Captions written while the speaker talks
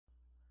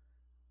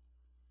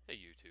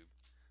YouTube.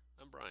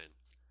 I'm Brian.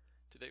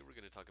 Today we're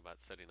going to talk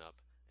about setting up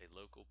a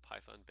local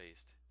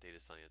Python-based data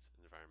science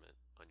environment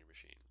on your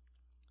machine.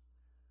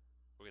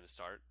 We're going to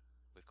start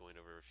with going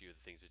over a few of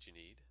the things that you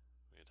need.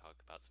 We're going to talk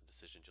about some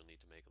decisions you'll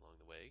need to make along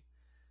the way,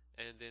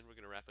 and then we're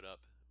going to wrap it up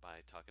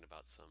by talking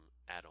about some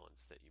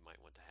add-ons that you might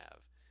want to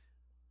have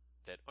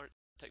that aren't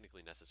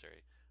technically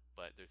necessary,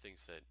 but they're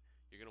things that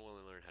you're going to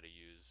want to learn how to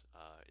use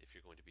if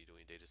you're going to be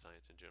doing data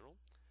science in general.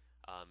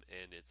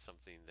 And it's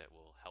something that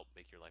will help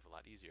make your life a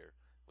lot easier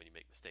when you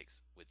make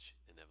mistakes, which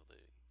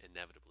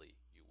inevitably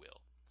you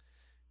will.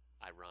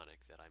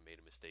 Ironic that I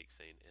made a mistake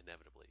saying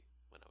inevitably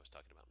when I was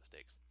talking about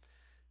mistakes.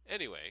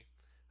 Anyway,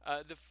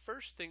 the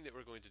first thing that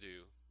we're going to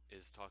do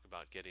is talk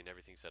about getting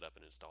everything set up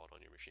and installed on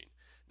your machine.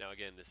 Now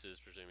again, this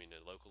is presuming a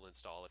local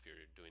install. If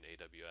you're doing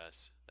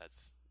AWS,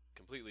 that's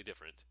completely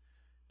different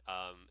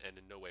and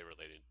in no way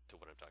related to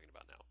what I'm talking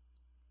about now.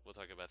 We'll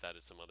talk about that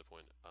at some other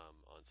point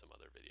on some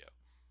other video.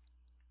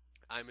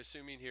 I'm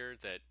assuming here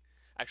that,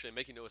 actually I'm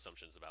making no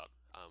assumptions about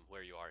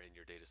where you are in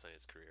your data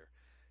science career.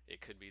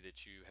 It could be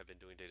that you have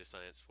been doing data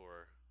science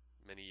for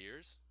many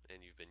years and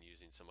you've been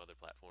using some other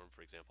platform,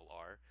 for example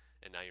R,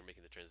 and now you're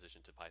making the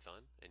transition to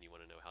Python and you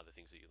want to know how the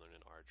things that you learn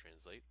in R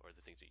translate, or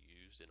the things that you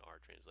used in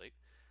R translate.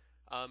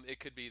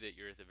 It could be that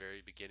you're at the very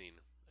beginning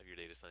of your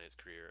data science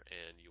career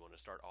and you want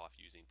to start off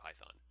using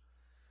Python.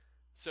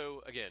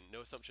 So again,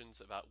 no assumptions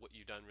about what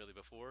you've done really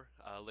before.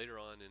 Later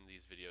on in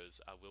these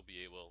videos I will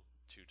be able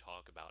to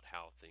talk about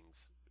how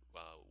things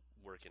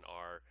work in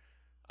R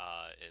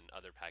and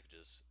other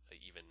packages,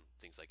 even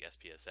things like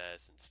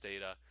SPSS and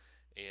Stata,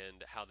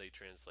 and how they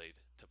translate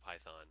to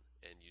Python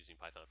and using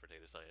Python for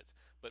data science.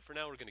 But for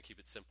now we're going to keep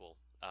it simple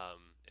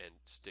and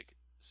stick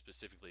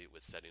specifically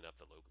with setting up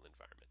the local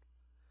environment.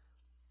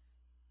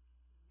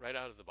 Right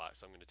out of the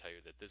box, I'm going to tell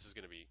you that this is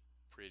going to be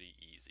pretty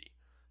easy.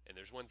 And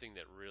there's one thing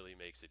that really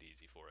makes it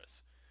easy for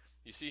us.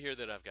 You see here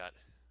that I've got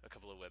a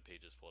couple of web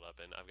pages pulled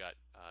up, and I've got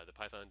the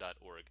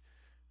python.org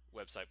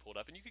website pulled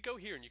up, and you could go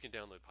here and you can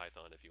download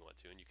Python if you want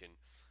to, and you can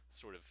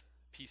sort of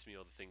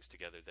piecemeal the things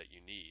together that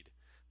you need.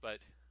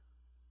 But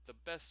the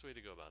best way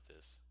to go about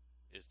this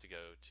is to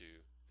go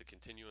to the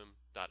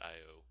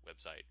Continuum.io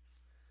website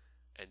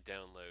and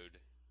download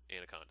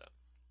Anaconda.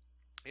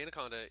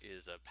 Anaconda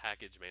is a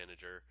package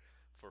manager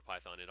for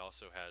Python. It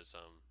also has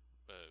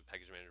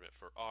package management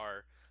for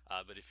R,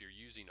 but if you're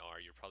using R,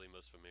 you're probably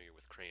most familiar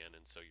with CRAN,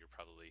 and so you're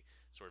probably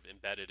sort of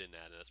embedded in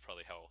that, and that's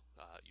probably how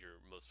you're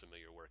most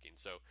familiar working.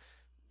 So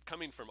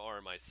coming from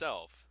R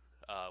myself,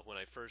 when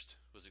I first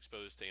was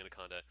exposed to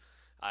Anaconda,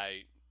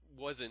 I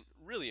wasn't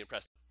really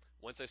impressed.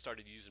 Once I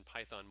started using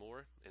Python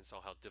more and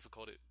saw how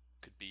difficult it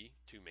could be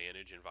to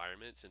manage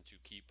environments and to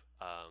keep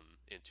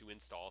and to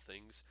install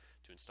things,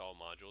 to install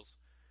modules,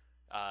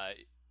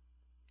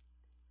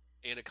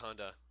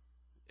 Anaconda,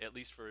 at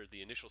least for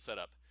the initial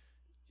setup,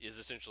 is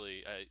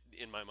essentially,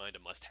 in my mind, a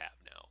must-have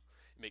now.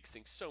 It makes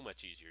things so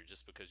much easier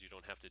just because you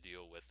don't have to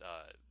deal with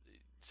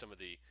some of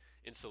the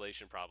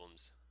installation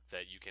problems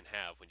that you can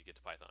have when you get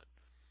to Python.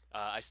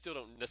 I still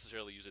don't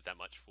necessarily use it that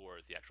much for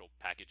the actual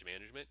package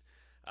management.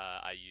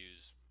 I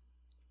use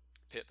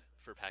pip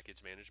for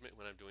package management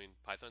when I'm doing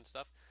Python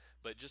stuff,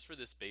 but just for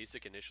this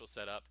basic initial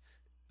setup,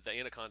 the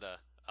Anaconda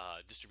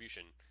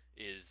distribution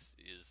is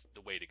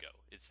the way to go.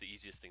 It's the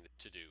easiest thing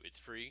to do. It's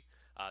free.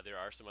 There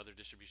are some other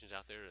distributions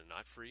out there that are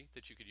not free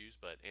that you could use,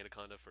 but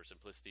Anaconda, for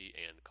simplicity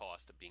and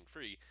cost of being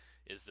free,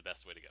 is the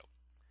best way to go.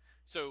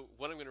 So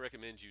what I'm going to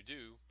recommend you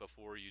do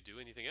before you do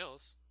anything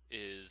else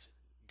is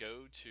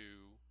go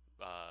to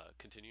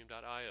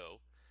Continuum.io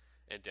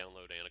and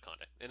download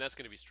Anaconda. And that's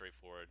going to be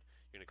straightforward.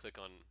 You're going to click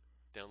on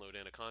download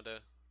Anaconda,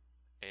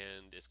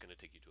 and it's going to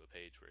take you to a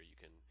page where you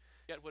can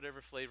get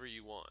whatever flavor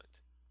you want.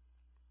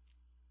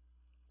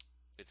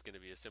 It's going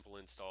to be a simple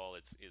install.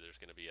 There's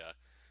going to be a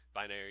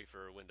binary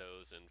for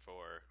Windows, and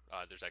for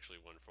there's actually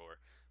one for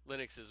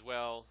Linux as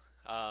well.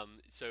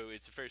 So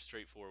it's a fairly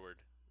straightforward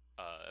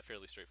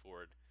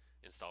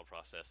install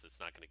process that's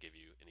not going to give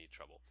you any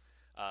trouble.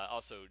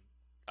 Also,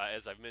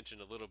 as I've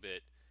mentioned a little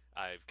bit,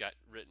 I've got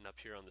written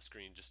up here on the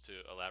screen just to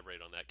elaborate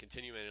on that.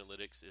 Continuum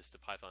Analytics is to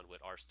Python what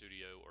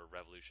RStudio or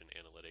Revolution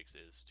Analytics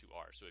is to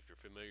R. So if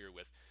you're familiar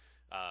with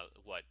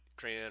what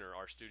CRAN or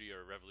RStudio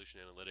or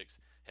Revolution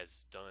Analytics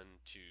has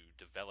done to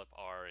develop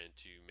R and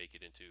to make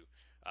it into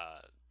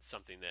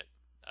something that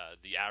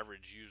the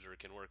average user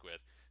can work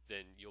with,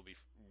 then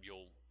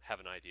you'll have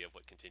an idea of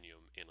what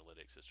Continuum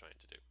Analytics is trying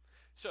to do.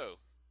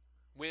 So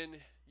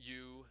when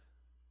you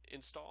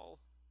install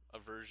a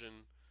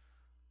version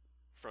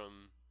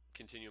from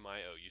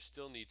Continuum.io, you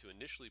still need to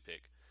initially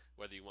pick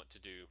whether you want to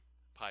do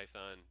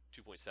Python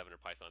 2.7 or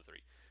Python 3.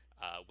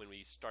 When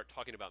we start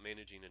talking about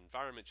managing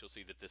environments, you'll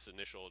see that this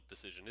initial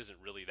decision isn't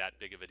really that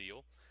big of a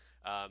deal,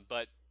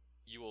 but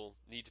you will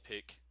need to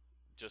pick,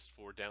 just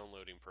for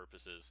downloading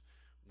purposes,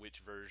 which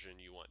version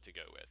you want to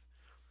go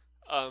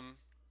with.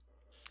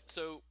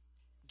 So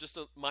just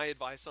my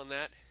advice on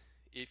that,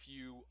 if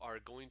you are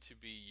going to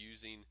be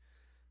using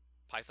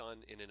Python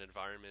in an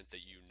environment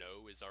that you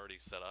know is already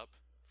set up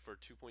for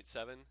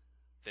 2.7,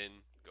 then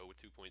go with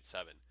 2.7.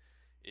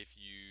 if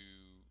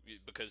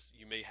because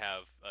you may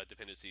have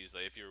dependencies.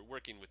 Like if you're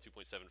working with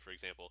 2.7, for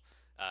example,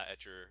 at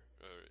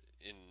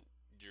in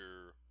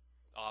your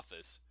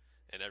office,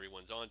 and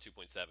everyone's on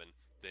 2.7,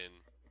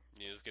 then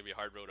it's going to be a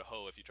hard row to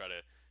hoe if you try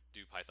to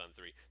do Python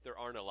 3. There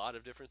aren't a lot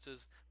of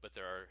differences, but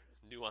there are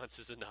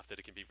nuances enough that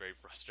it can be very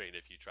frustrating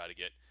if you try to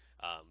get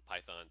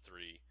Python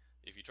 3.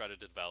 If you try to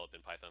develop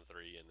in Python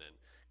 3 and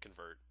then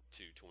convert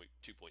to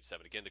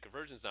 2.7, again, the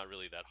conversion is not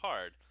really that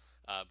hard,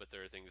 but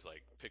there are things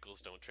like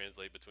pickles don't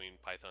translate between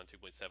Python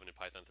 2.7 and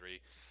Python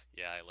 3.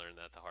 Yeah, I learned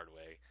that the hard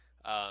way.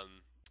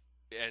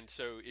 And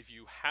so if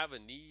you have a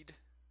need,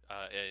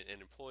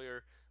 an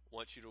employer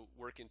wants you to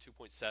work in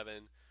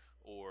 2.7,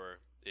 or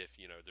if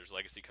there's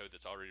legacy code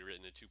that's already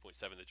written in 2.7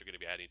 that you're going to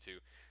be adding to,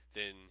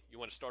 then you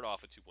want to start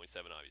off with 2.7,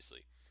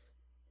 obviously.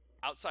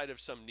 Outside of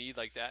some need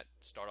like that,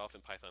 start off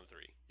in Python 3.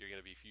 You're going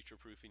to be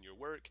future-proofing your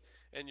work,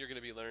 and you're going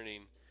to be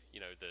learning,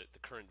 the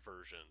current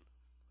version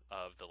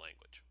of the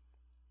language.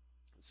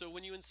 So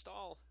when you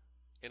install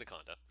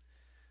Anaconda,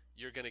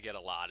 you're going to get a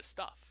lot of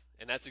stuff,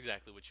 and that's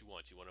exactly what you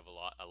want. You want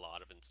a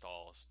lot of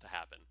installs to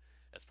happen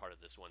as part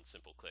of this one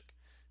simple click.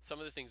 Some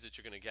of the things that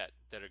you're going to get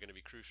that are going to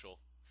be crucial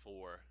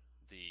for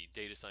the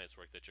data science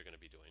work that you're going to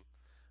be doing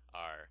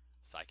are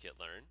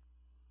scikit-learn,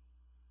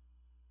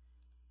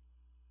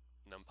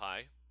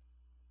 NumPy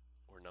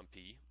or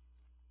NumPy,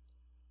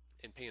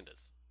 and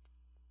pandas.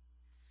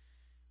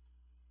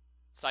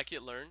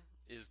 Scikit-learn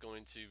is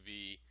going to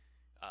be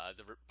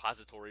the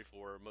repository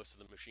for most of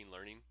the machine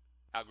learning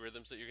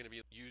algorithms that you're going to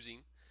be using.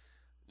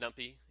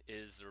 NumPy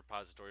is the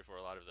repository for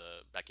a lot of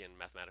the back-end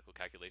mathematical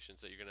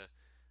calculations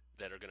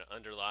that are going to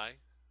underlie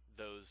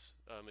those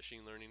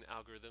machine learning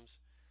algorithms.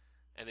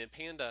 And then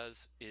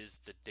pandas is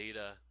the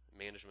data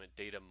management,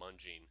 data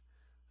munging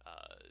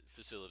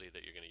facility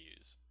that you're going to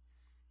use.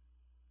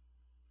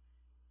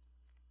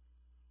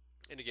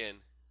 And again,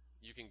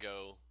 you can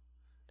go,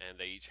 and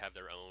they each have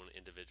their own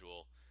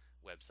individual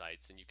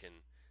websites, and you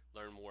can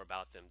learn more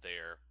about them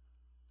there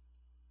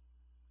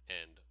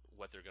and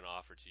what they're going to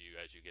offer to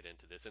you as you get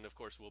into this. And of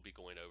course, we'll be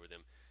going over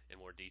them in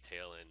more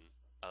detail, and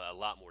a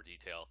lot more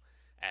detail,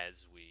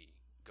 as we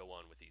go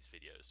on with these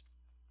videos.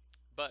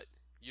 But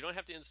you don't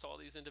have to install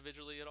these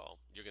individually at all.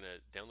 You're going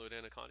to download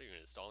Anaconda, you're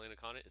going to install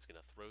Anaconda, it's going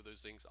to throw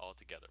those things all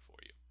together for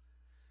you.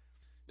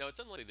 Now, it's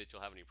unlikely that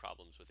you'll have any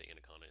problems with the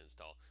Anaconda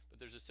install,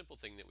 but there's a simple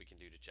thing that we can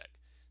do to check.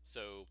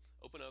 So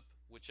open up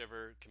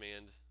whichever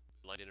command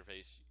line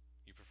interface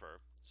you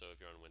prefer. So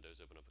if you're on Windows,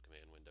 open up a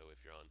command window.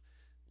 If you're on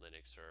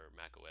Linux or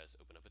Mac OS,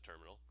 open up a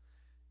terminal.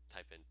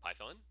 Type in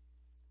Python,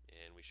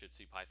 and we should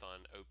see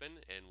Python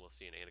open, and we'll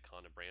see an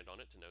Anaconda brand on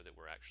it to know that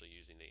we're actually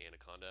using the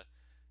Anaconda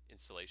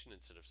installation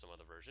instead of some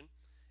other version.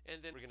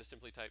 And then we're going to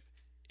simply type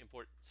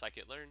import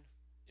scikit-learn,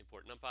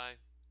 import NumPy,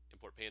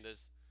 import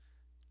pandas,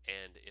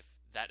 and if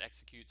that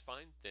executes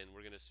fine, then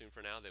we're going to assume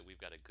for now that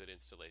we've got a good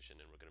installation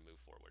and we're going to move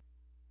forward.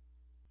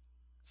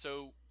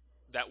 So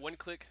that one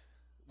click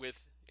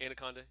with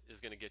Anaconda is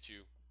going to get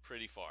you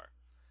pretty far.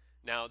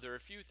 Now, there are a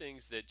few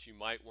things that you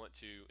might want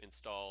to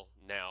install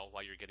now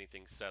while you're getting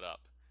things set up,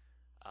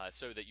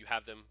 so that you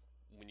have them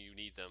when you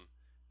need them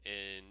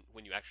and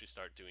when you actually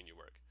start doing your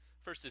work.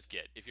 First is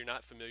Git. If you're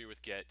not familiar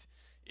with Git,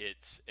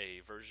 it's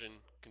a version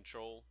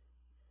control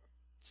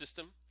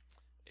system.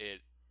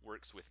 It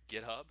works with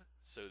GitHub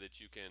so that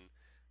you can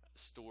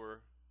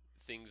store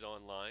things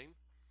online,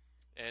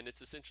 and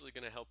it's essentially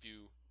going to help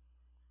you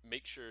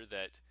make sure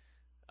that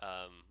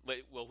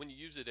when you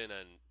use it in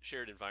a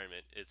shared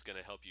environment, it's going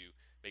to help you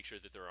make sure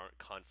that there aren't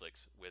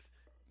conflicts with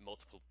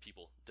multiple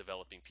people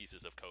developing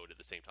pieces of code at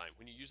the same time.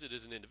 When you use it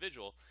as an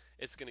individual,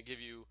 it's going to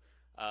give you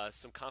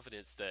some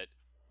confidence that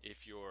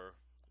if you're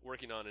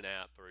working on an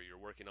app or you're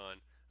working on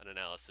an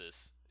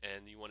analysis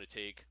and you want to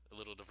take a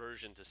little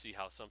diversion to see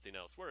how something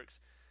else works,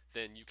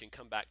 then you can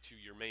come back to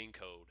your main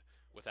code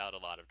without a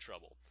lot of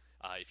trouble.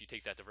 If you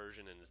take that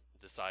diversion and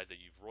decide that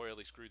you've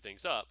royally screwed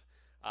things up,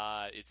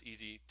 it's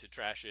easy to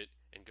trash it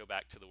and go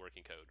back to the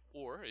working code.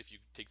 Or if you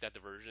take that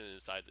diversion and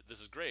decide that this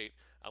is great,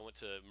 I want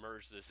to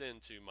merge this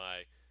into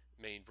my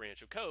main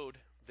branch of code,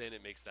 then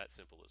it makes that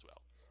simple as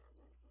well.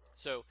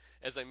 So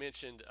as I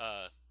mentioned,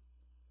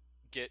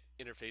 Git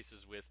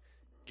interfaces with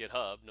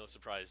GitHub, no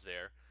surprise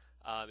there.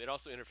 It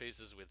also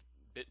interfaces with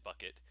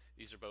Bitbucket.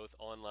 These are both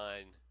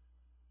online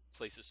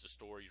places to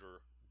store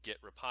your Git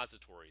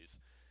repositories,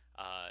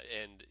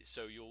 and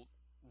so you'll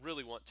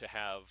really want to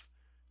have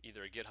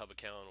either a GitHub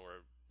account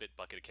or a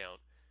Bitbucket account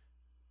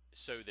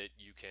so that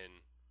you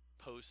can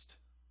post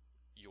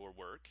your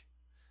work,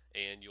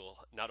 and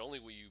not only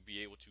will you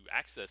be able to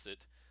access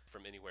it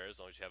from anywhere as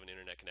long as you have an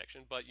internet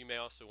connection, but you may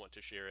also want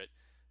to share it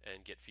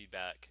and get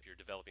feedback. If you're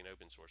developing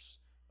open source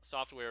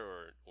software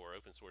or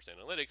open source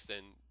analytics,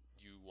 then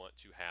you want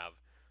to have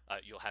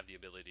you'll have the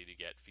ability to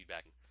get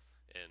feedback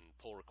and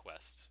pull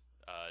requests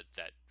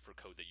that for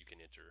code that you can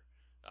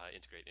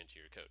integrate into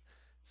your code.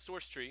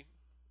 SourceTree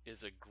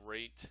is a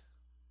great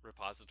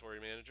repository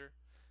manager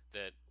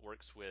that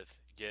works with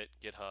Git,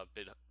 GitHub,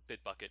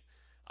 Bitbucket.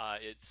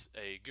 It's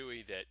a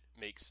GUI that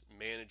makes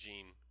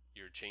managing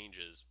your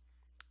changes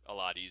a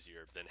lot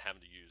easier than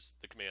having to use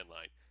the command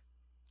line.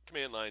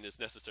 Command line is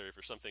necessary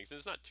for some things, and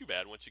it's not too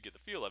bad once you get the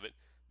feel of it,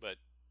 but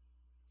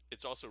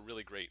it's also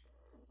really great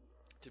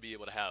to be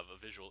able to have a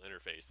visual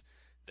interface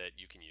that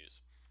you can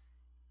use.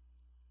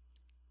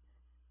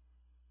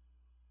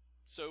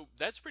 So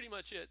that's pretty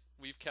much it.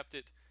 We've kept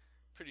it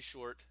pretty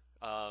short.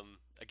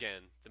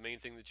 Again, the main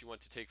thing that you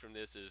want to take from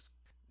this is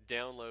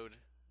download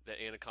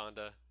the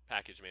Anaconda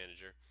package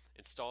manager,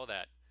 install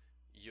that.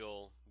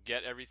 You'll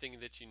get everything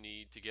that you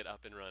need to get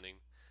up and running.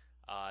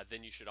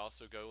 Then you should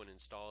also go and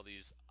install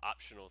these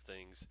optional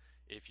things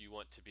if you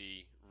want to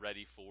be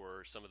ready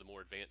for some of the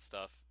more advanced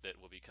stuff that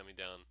will be coming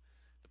down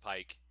the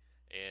pike.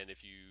 And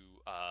if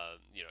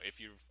if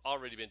you've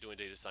already been doing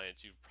data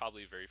science, you're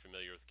probably very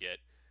familiar with Git.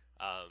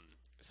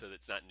 So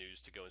that's not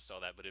news to go install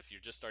that. But if you're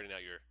just starting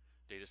out your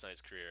data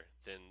science career,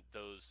 then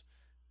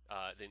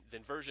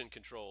then version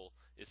control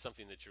is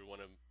something that you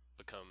want to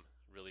become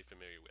really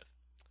familiar with.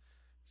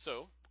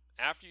 So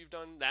after you've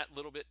done that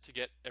little bit to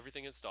get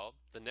everything installed,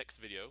 the next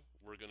video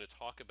we're going to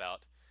talk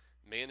about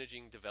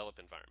managing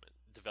development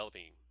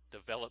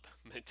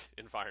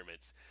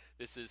environments.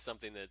 This is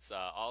something that's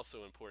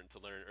also important to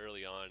learn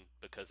early on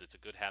because it's a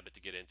good habit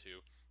to get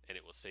into, and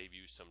it will save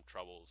you some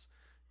troubles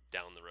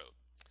down the road.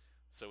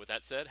 So with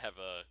that said, have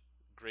a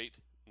great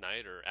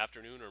night or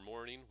afternoon or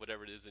morning,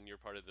 whatever it is in your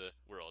part of the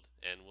world,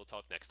 and we'll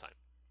talk next time.